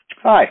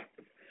Hi,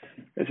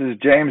 this is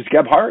James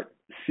Gebhardt,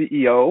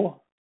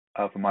 CEO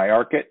of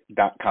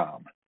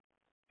myarkit.com,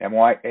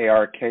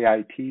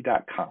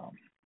 myarkit.com.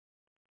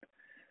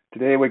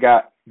 Today we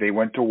got They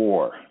Went to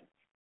War.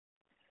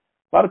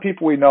 A lot of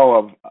people we know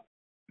of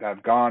that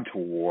have gone to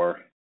war,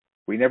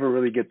 we never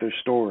really get their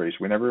stories.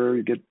 We never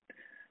really get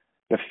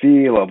the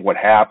feel of what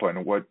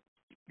happened, what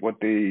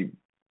they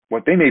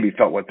maybe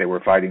felt what they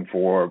were fighting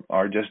for,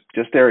 or just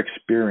their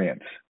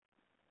experience.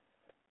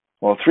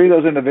 Well, three of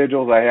those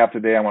individuals I have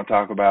today I want to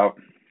talk about: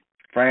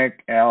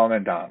 Frank, Alan,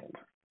 and Donald.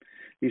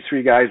 These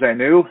three guys I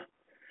knew,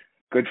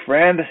 good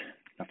friend,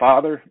 a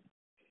father,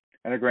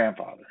 and a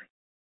grandfather.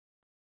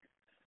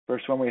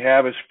 First one we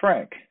have is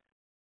Frank.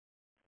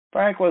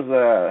 Frank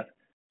was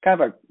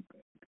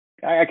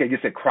I guess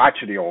a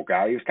crotchety old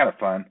guy. He was kind of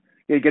fun.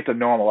 You get to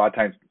know him a lot of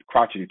times.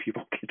 Crotchety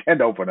people tend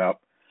to open up.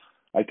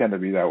 I tend to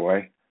be that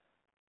way.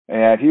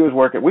 And we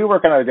were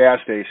working at a gas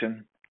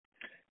station,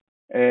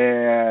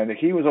 and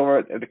he was over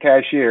at the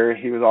cashier.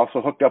 He was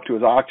also hooked up to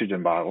his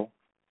oxygen bottle.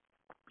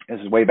 This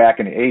is way back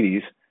in the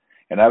 80s.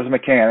 And I was a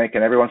mechanic,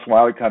 and every once in a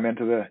while we'd come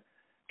into the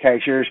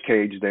cashier's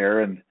cage there,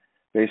 and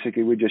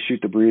basically we'd just shoot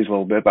the breeze a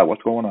little bit about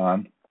what's going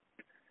on.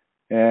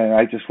 And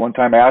I just one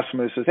time asked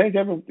him, I says, "Hey,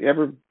 did you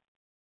ever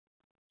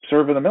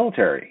serve in the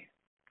military?"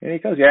 And he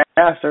goes, "Yeah,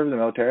 I served in the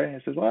military."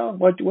 I says, "Well,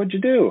 what'd you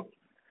do?"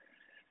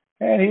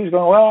 And he was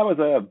going, "Well, I was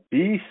a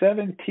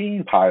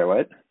B-17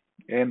 pilot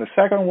in the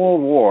Second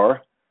World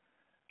War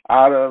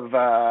out of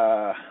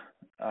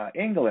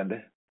England."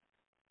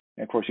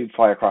 And of course, he'd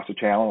fly across the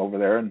channel over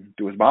there and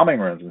do his bombing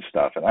runs and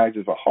stuff. And I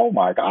just thought, oh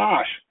my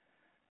gosh,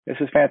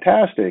 this is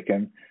fantastic.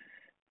 And,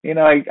 you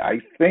know, I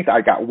think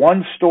I got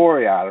one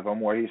story out of him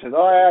where he says,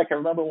 "Oh, yeah, I can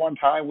remember one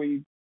time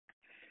we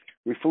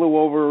flew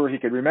over," he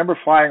could remember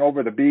flying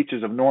over the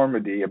beaches of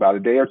Normandy about a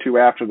day or two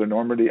after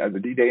the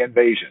D-Day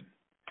invasion.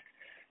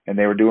 And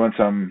they were doing I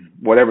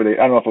don't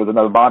know if it was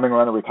another bombing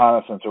run or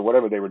reconnaissance or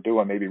whatever they were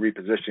doing, maybe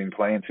repositioning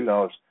planes, who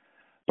knows.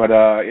 But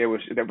it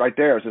was right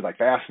there. It was just like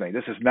fascinating.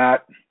 This is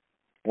not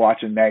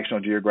watching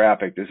National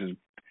Geographic. This is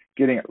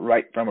getting it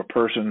right from a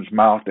person's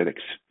mouth that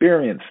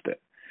experienced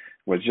it.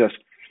 Was just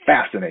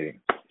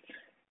fascinating.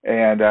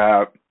 And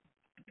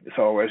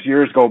so as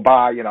years go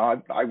by, you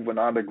know, I went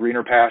on to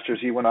greener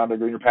pastures. He went on to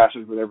greener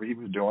pastures, whatever he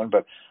was doing.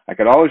 But I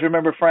could always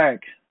remember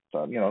Frank,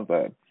 you know,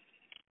 the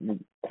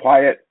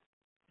quiet,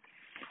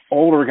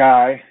 older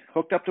guy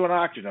hooked up to an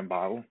oxygen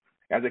bottle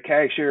as a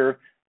cashier,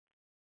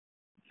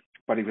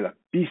 but he was a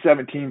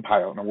B-17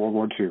 pilot in World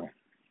War II.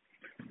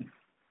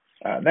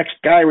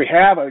 Next guy we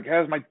have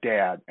is my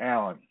dad,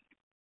 Alan.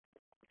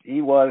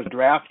 He was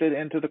drafted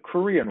into the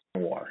Korean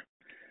War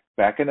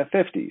back in the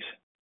 50s.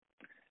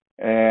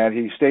 And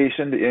he's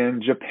stationed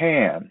in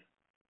Japan.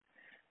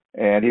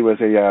 And he was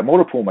a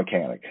motor pool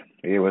mechanic.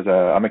 He was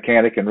a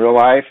mechanic in real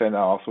life, and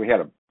also he had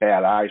a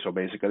bad eye, so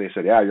basically they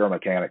said, "Yeah, you're a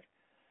mechanic."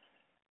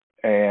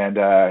 And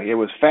it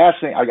was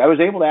fascinating. I was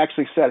able to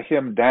actually set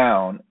him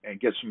down and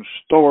get some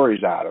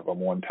stories out of him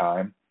one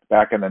time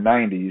back in the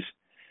 90s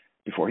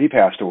before he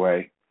passed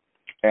away.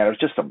 And it was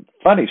just some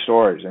funny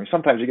stories. I mean,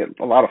 sometimes you get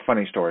a lot of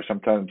funny stories.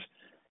 Sometimes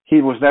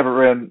he was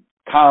never in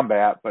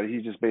combat, but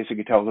he just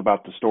basically tells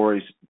about the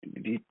stories,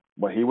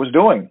 what he was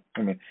doing.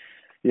 I mean,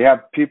 you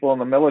have people in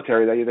the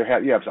military that you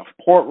have a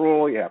support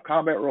role, you have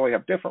combat role, you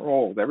have different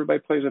roles. Everybody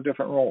plays a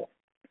different role.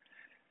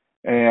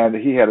 And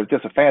he had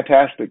just a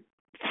fantastic,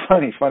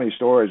 funny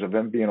stories of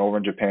him being over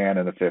in Japan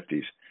in the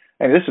 50s.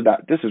 And this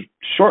is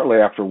shortly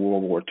after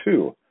World War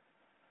II.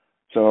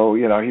 So,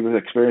 you know, the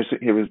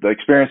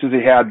experiences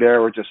he had there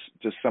were just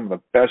some of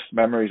the best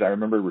memories I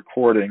remember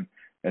recording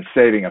and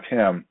saving of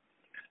him,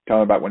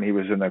 telling about when he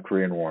was in the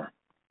Korean War.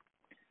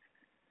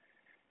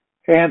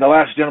 And the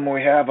last gentleman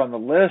we have on the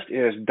list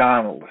is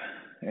Donald.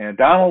 And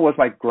Donald was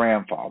my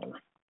grandfather.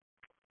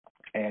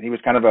 And he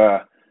was kind of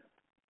a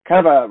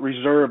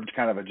reserved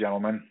kind of a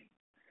gentleman.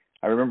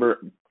 I remember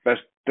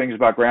best things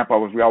about Grandpa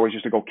was we always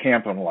used to go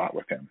camping a lot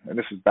with him. And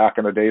this is back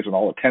in the days when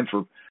all the tents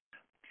were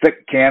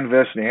thick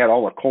canvas, and he had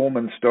all the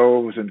Coleman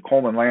stoves and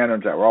Coleman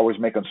lanterns that were always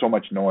making so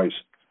much noise.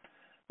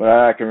 But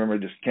I can remember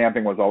just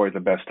camping was always the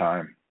best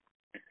time.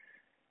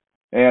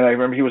 And I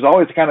remember he was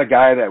always the kind of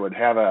guy that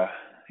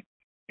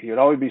he would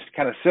always be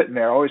kind of sitting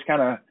there, always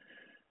kind of,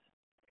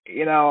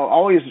 you know,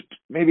 always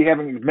maybe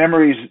having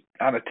memories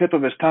on the tip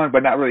of his tongue,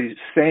 but not really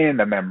saying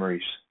the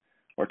memories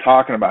or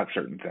talking about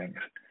certain things.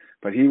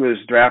 But he was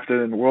drafted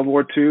in World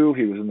War II.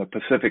 He was in the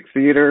Pacific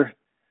Theater.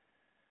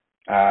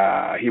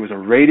 He was a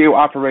radio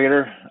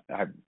operator.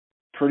 I'm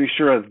pretty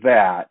sure of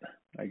that.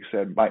 Like I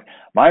said,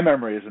 my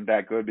memory isn't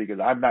that good because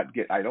I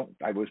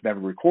was never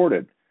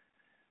recorded.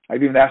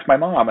 I've even asked my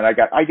mom, and I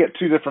get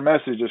two different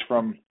messages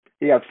from.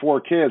 He had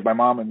 4 kids, my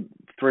mom and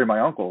 3 of my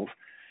uncles,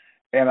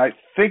 and I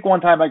think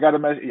one time I got a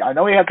message. I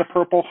know he had the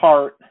Purple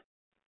Heart,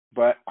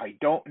 but I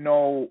don't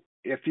know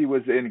if he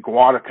was in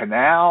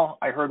Guadalcanal.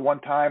 I heard one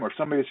time, or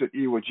somebody said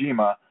Iwo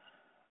Jima.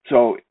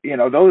 So you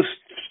know those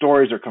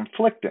stories are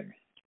conflicting.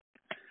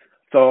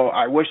 So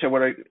I wish I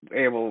would have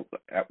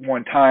at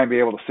one time be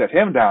able to sit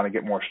him down and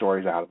get more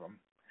stories out of him.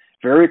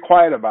 Very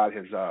quiet about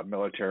his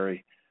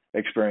military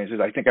experiences.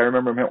 I think I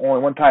remember him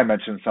only one time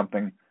mentioning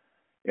something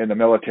in the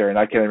military, and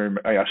I can't even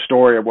remember a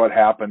story of what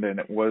happened, and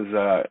it was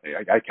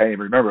I can't even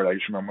remember it. I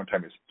just remember one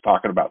time he was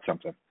talking about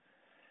something,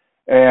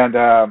 and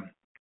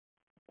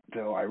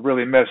so I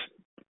really missed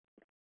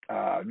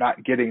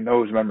not getting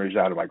those memories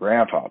out of my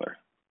grandfather.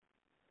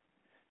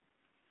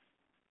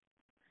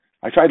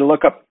 I tried to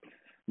look up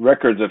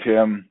records of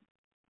him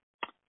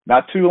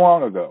not too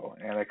long ago,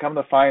 and I come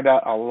to find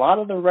out a lot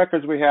of the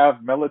records we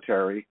have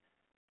military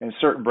in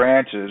certain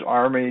branches,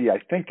 Army, I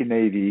think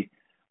Navy,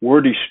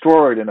 were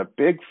destroyed in a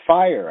big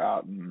fire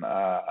out in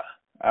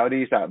out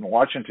east, out in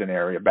Washington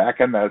area, back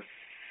in the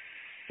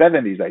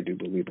 70s, I do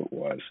believe it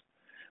was.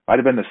 Might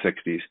have been the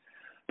 60s.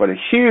 But a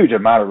huge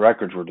amount of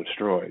records were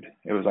destroyed.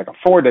 It was like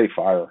a 4-day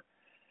fire.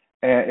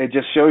 And it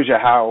just shows you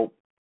how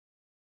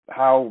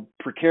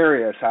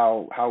precarious,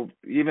 how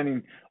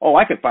even,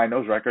 I could find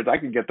those records. I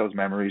can get those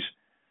memories.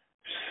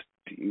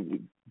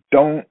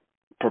 Don't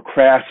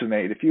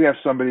procrastinate. If you have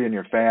somebody in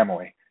your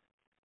family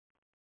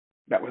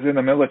that was in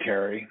the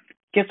military,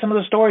 get some of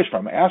the stories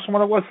from them. Ask them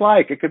what it was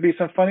like. It could be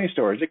some funny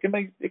stories. It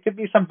could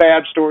be some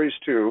bad stories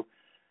too.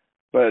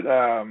 But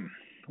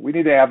we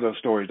need to have those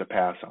stories to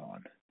pass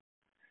on.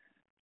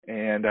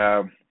 And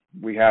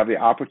we have the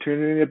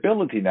opportunity and the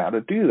ability now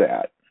to do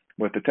that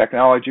with the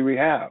technology we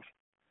have.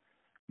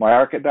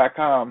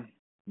 MyArkit.com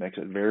makes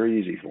it very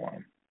easy for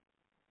them.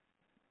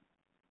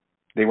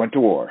 They went to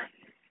war.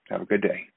 Have a good day.